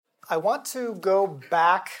I want to go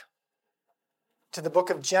back to the book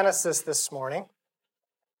of Genesis this morning,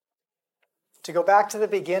 to go back to the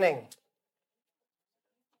beginning.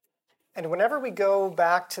 And whenever we go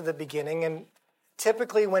back to the beginning, and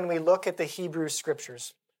typically when we look at the Hebrew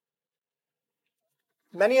Scriptures,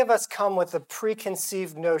 many of us come with a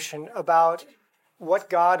preconceived notion about what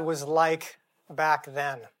God was like back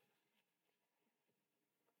then.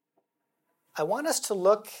 I want us to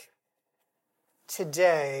look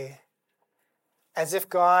today as if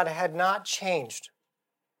God had not changed.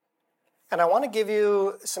 And I want to give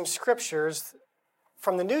you some scriptures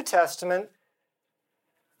from the New Testament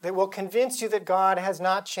that will convince you that God has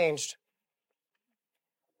not changed.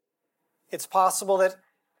 It's possible that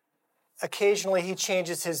occasionally he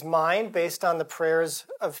changes his mind based on the prayers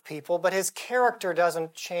of people, but his character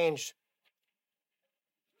doesn't change.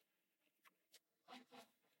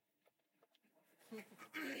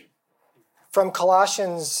 From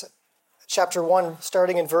Colossians chapter 1,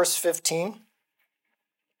 starting in verse 15.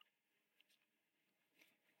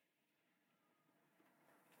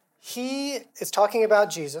 He is talking about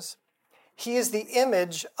Jesus. He is the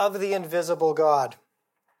image of the invisible God,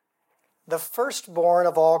 the firstborn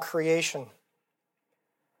of all creation.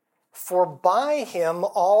 For by him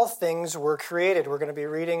all things were created. We're going to be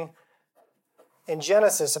reading in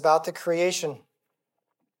Genesis about the creation.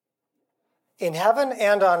 In heaven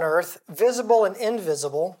and on earth, visible and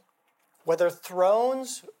invisible, whether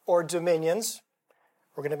thrones or dominions.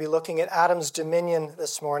 We're going to be looking at Adam's dominion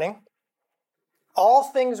this morning. All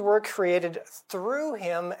things were created through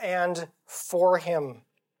him and for him.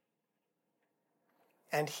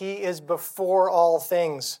 And he is before all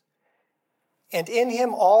things. And in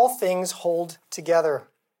him all things hold together.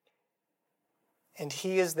 And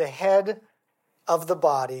he is the head of the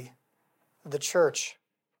body, the church.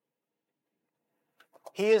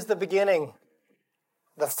 He is the beginning,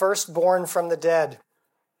 the firstborn from the dead,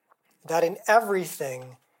 that in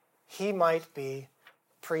everything he might be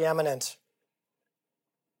preeminent.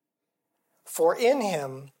 For in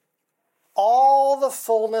him all the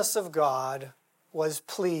fullness of God was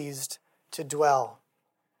pleased to dwell.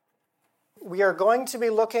 We are going to be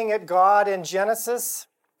looking at God in Genesis,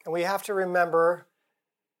 and we have to remember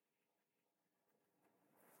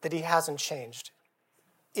that he hasn't changed.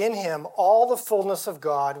 In him, all the fullness of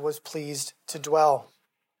God was pleased to dwell.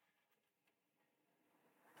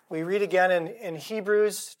 We read again in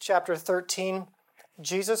Hebrews chapter 13,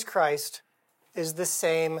 Jesus Christ is the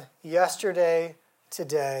same yesterday,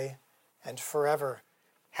 today, and forever.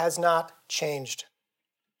 Has not changed.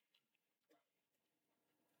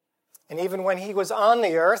 And even when he was on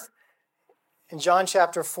the earth, in John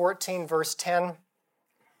chapter 14, verse 10,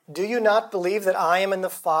 do you not believe that I am in the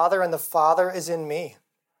Father and the Father is in me?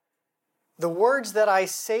 The words that I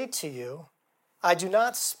say to you, I do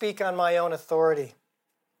not speak on my own authority,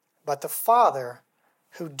 but the Father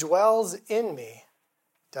who dwells in me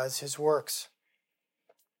does his works.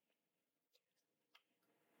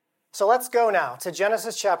 So let's go now to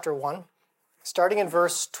Genesis chapter 1, starting in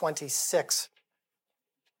verse 26.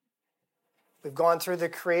 We've gone through the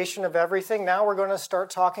creation of everything. Now we're going to start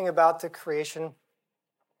talking about the creation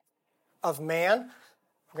of man.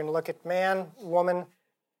 We're going to look at man, woman,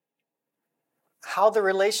 how the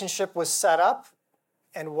relationship was set up,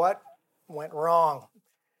 and what went wrong.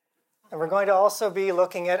 And we're going to also be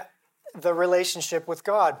looking at the relationship with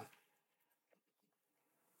God.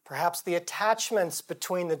 Perhaps the attachments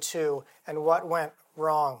between the two and what went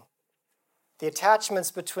wrong. The attachments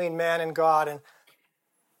between man and God and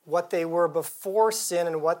what they were before sin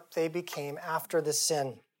and what they became after the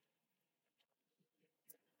sin.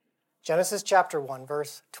 Genesis chapter 1,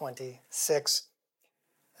 verse 26.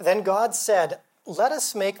 Then God said, let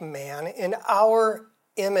us make man in our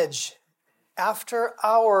image, after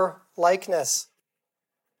our likeness,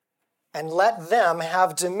 and let them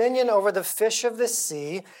have dominion over the fish of the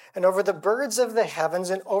sea, and over the birds of the heavens,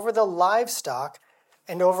 and over the livestock,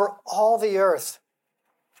 and over all the earth,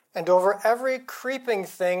 and over every creeping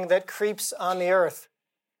thing that creeps on the earth.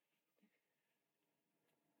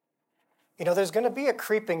 You know, there's going to be a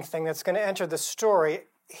creeping thing that's going to enter the story.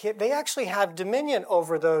 They actually have dominion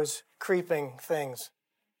over those creeping things.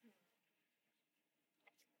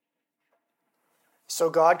 So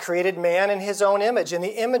God created man in his own image. In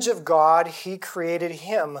the image of God, he created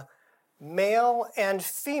him. Male and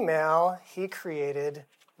female, he created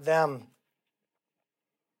them.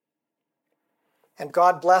 And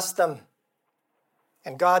God blessed them.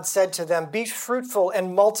 And God said to them, be fruitful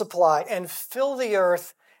and multiply and fill the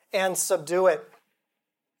earth and subdue it.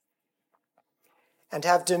 and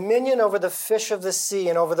have dominion over the fish of the sea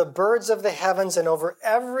and over the birds of the heavens and over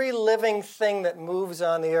every living thing that moves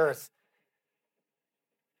on the earth.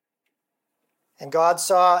 And God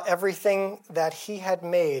saw everything that he had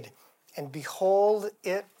made, and behold,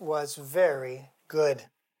 it was very good.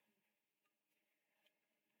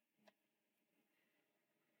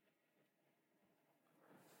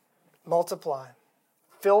 Multiply,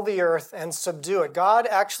 fill the earth, and subdue it. God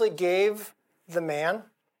actually gave the man,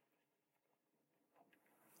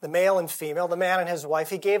 the male and female, the man and his wife,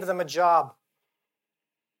 he gave them a job.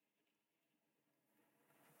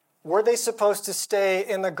 Were they supposed to stay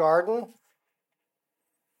in the garden?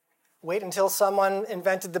 Wait until someone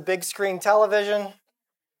invented the big screen television,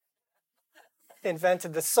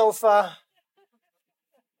 invented the sofa.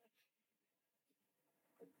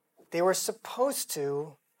 They were supposed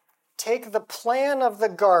to take the plan of the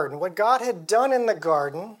garden, what God had done in the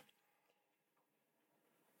garden,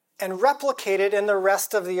 and replicate it in the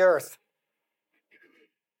rest of the earth.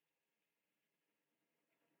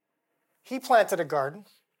 He planted a garden.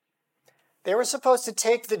 They were supposed to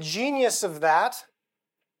take the genius of that,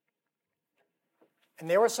 and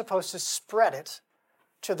they were supposed to spread it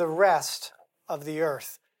to the rest of the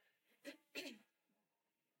earth.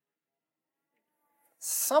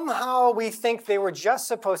 Somehow we think they were just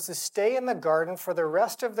supposed to stay in the garden for the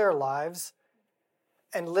rest of their lives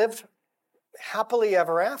and live happily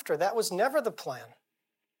ever after. That was never the plan.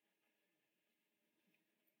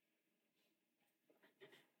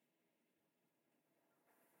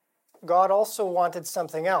 God also wanted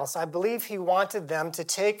something else. I believe he wanted them to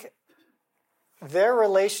take their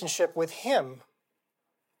relationship with him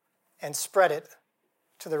and spread it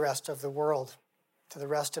to the rest of the world, to the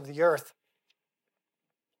rest of the earth,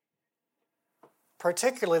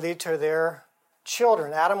 particularly to their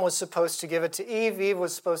children. Adam was supposed to give it to Eve. Eve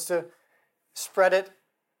was supposed to spread it.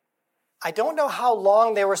 I don't know how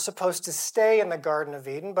long they were supposed to stay in the Garden of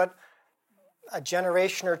Eden, but a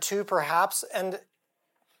generation or two perhaps, and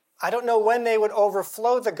I don't know when they would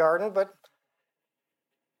overflow the garden, but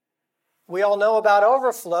we all know about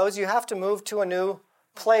overflows. You have to move to a new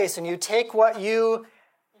place, and you take what you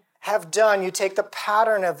have done, you take the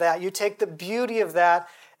pattern of that, you take the beauty of that,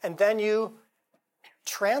 and then you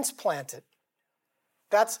transplant it.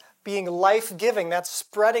 That's being life-giving. That's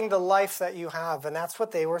spreading the life that you have, and that's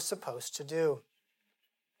what they were supposed to do.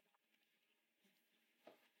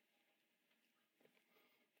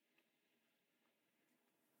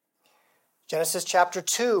 Genesis chapter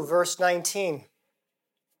 2, verse 19.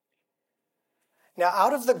 Now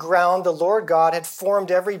out of the ground the Lord God had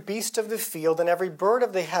formed every beast of the field and every bird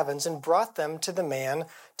of the heavens and brought them to the man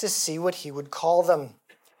to see what he would call them.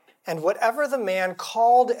 And whatever the man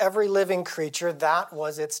called every living creature, that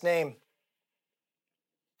was its name.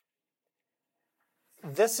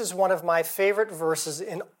 This is one of my favorite verses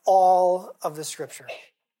in all of the Scripture.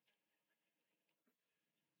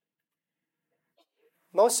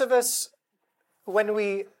 Most of us, when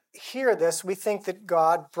we hear this, we think that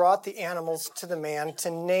God brought the animals to the man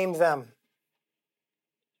to name them.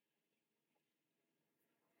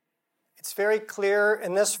 It's very clear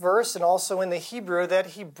in this verse and also in the Hebrew that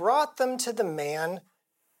he brought them to the man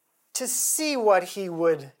to see what he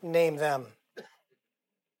would name them.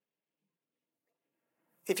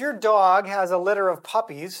 If your dog has a litter of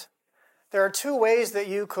puppies, there are two ways that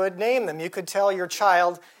you could name them. You could tell your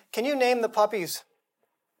child, "Can you name the puppies?"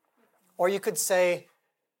 Or you could say,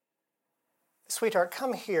 "Sweetheart,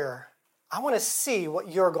 come here. I want to see what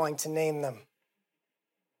you're going to name them."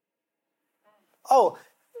 "Oh,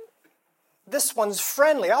 this one's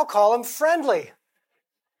Friendly. I'll call him Friendly."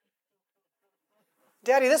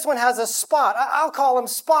 "Daddy, this one has a spot. I'll call him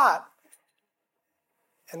Spot."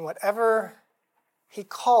 And whatever he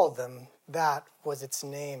called them, that was its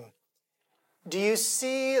name. Do you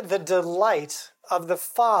see the delight of the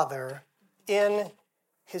Father in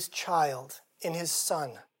his child, in his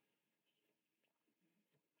Son?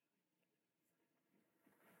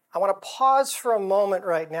 I want to pause for a moment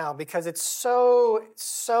right now because it's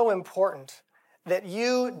so important that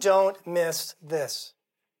you don't miss this.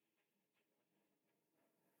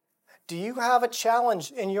 Do you have a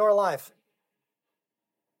challenge in your life?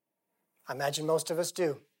 I imagine most of us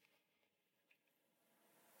do.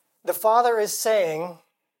 The Father is saying,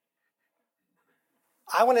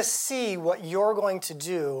 I want to see what you're going to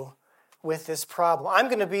do with this problem. I'm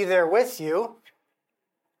going to be there with you.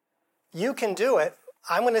 You can do it.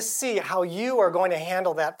 I'm going to see how you are going to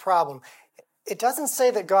handle that problem. It doesn't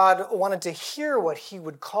say that God wanted to hear what he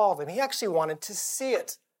would call them. He actually wanted to see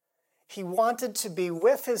it. He wanted to be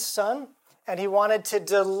with his Son, and he wanted to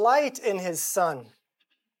delight in his Son.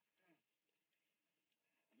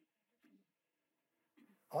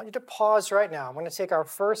 I want you to pause right now. I'm going to take our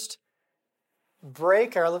first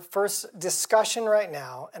break, our first discussion right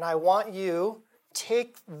now, and I want you to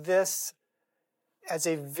take this as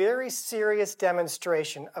a very serious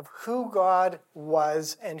demonstration of who God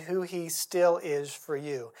was and who he still is for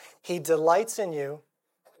you. He delights in you,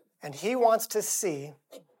 and he wants to see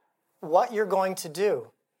what you're going to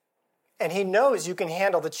do. And he knows you can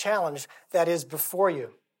handle the challenge that is before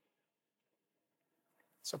you.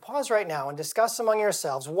 So pause right now and discuss among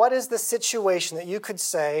yourselves, what is the situation that you could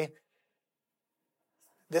say,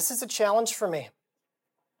 this is a challenge for me?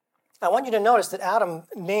 I want you to notice that Adam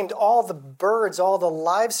named all the birds, all the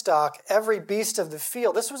livestock, every beast of the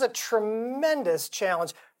field. This was a tremendous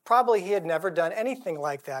challenge. Probably he had never done anything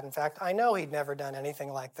like that. In fact, I know he'd never done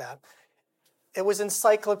anything like that. It was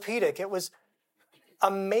encyclopedic. It was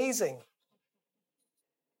amazing.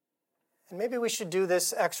 And maybe we should do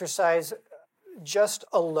this exercise just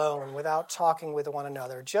alone, without talking with one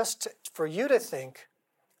another, just for you to think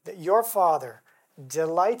that your Father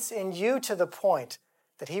delights in you to the point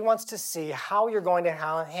that he wants to see how you're going to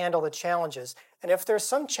handle the challenges. And if there's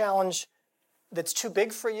some challenge that's too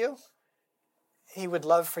big for you, he would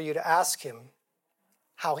love for you to ask him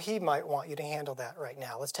how he might want you to handle that right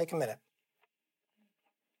now. Let's take a minute.